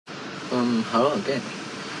Hello again.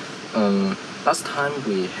 Last time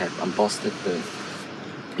we have unboxed the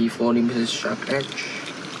B4 limited shark edge,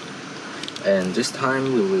 and this time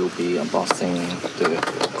we will be unboxing the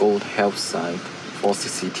Gold HellsScythe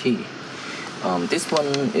 460T. This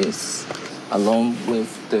one is along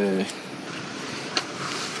with the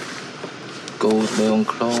gold neon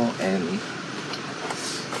claw and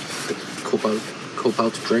the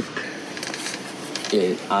cobalt drip.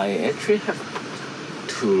 I actually have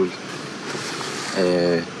to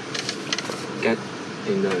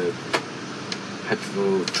have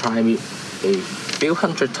to try a few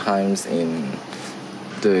hundred times in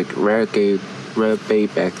the Rare Bey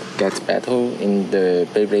Get Battle in the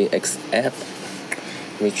Beyblade X app,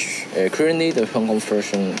 which currently the Hong Kong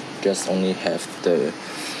version just only have the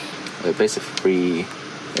basic free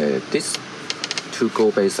these two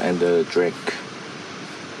gold base and the drake.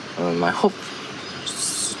 I hope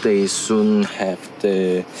they soon have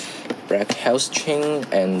the black health chain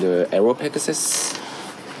and the arrow Pegasus.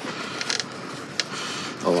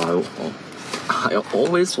 I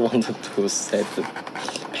always wanted to say the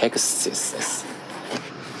Pegasus as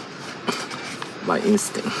my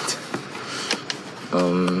instinct.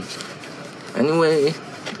 Anyway,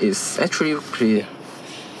 it's actually pretty.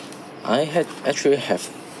 I actually have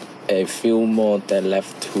a few more that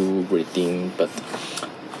left to redeem, but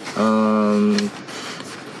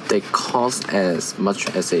they cost as much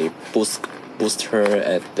as a booster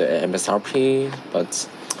at the MSRP, but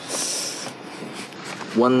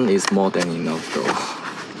one is more than enough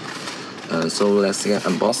though. So let's get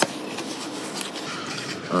unboxed.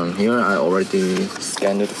 Here I already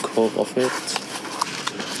scanned the code of it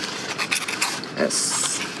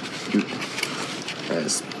as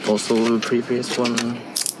also the previous one.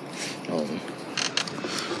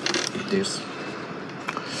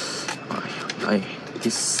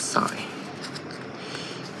 This side.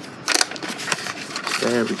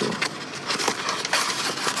 There we go.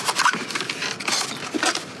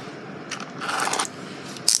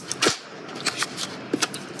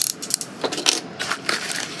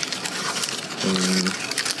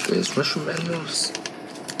 The instruction manuals.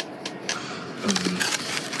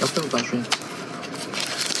 Nothing battery.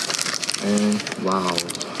 And wow,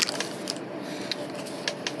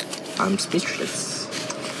 I'm speechless.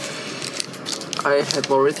 I have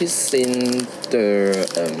already seen the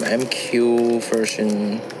MQ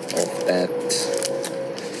version of that.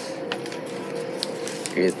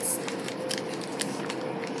 It's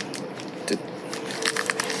the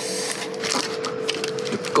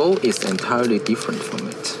gold is entirely different from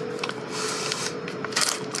it.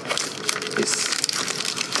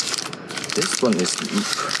 This one is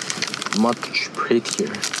much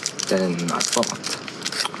prettier than I thought.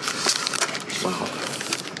 Wow.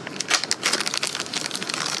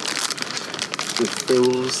 It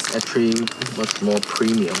feels actually much more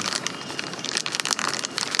premium.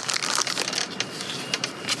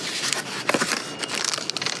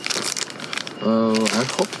 I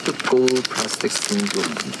hope the gold plastic thing will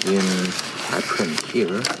happen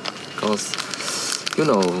here, because you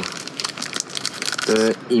know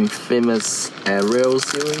the infamous Aerial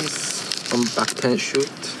series from back 10 shoot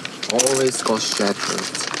always got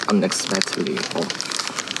shattered unexpectedly.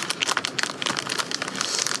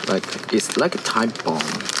 It's like a time bomb.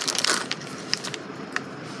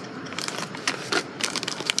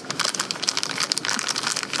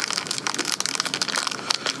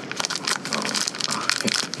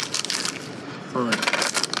 Okay. Alright.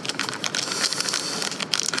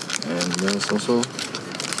 And there's also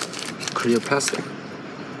clear plastic.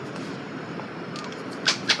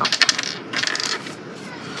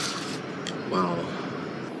 Wow.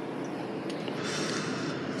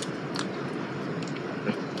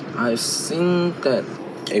 I've seen that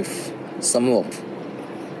if some of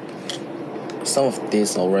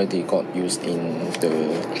these already got used in the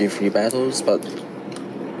G3 battles, but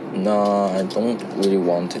no, I don't really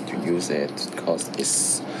want to use it because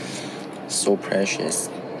it's so precious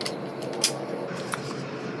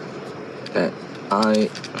that I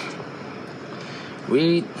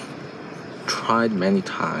really tried many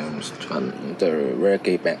times to run the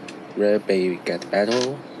Rare Bey Get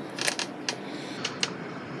Battle.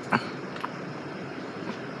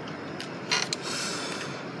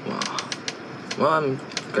 Wow. Well, I'm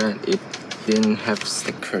glad it didn't have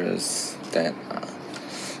stickers that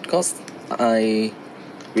because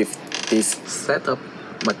with this setup,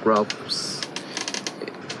 my gloves,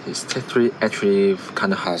 it's actually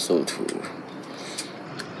kind of hassle to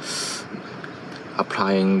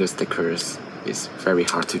applying the stickers. It's very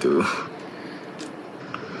hard to do.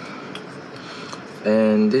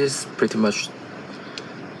 And this is pretty much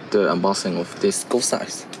the unboxing of this Gold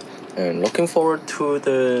HellsScythe. and looking forward to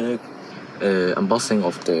the unboxing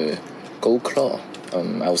of the gold claw.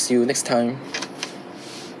 I'll see you next time.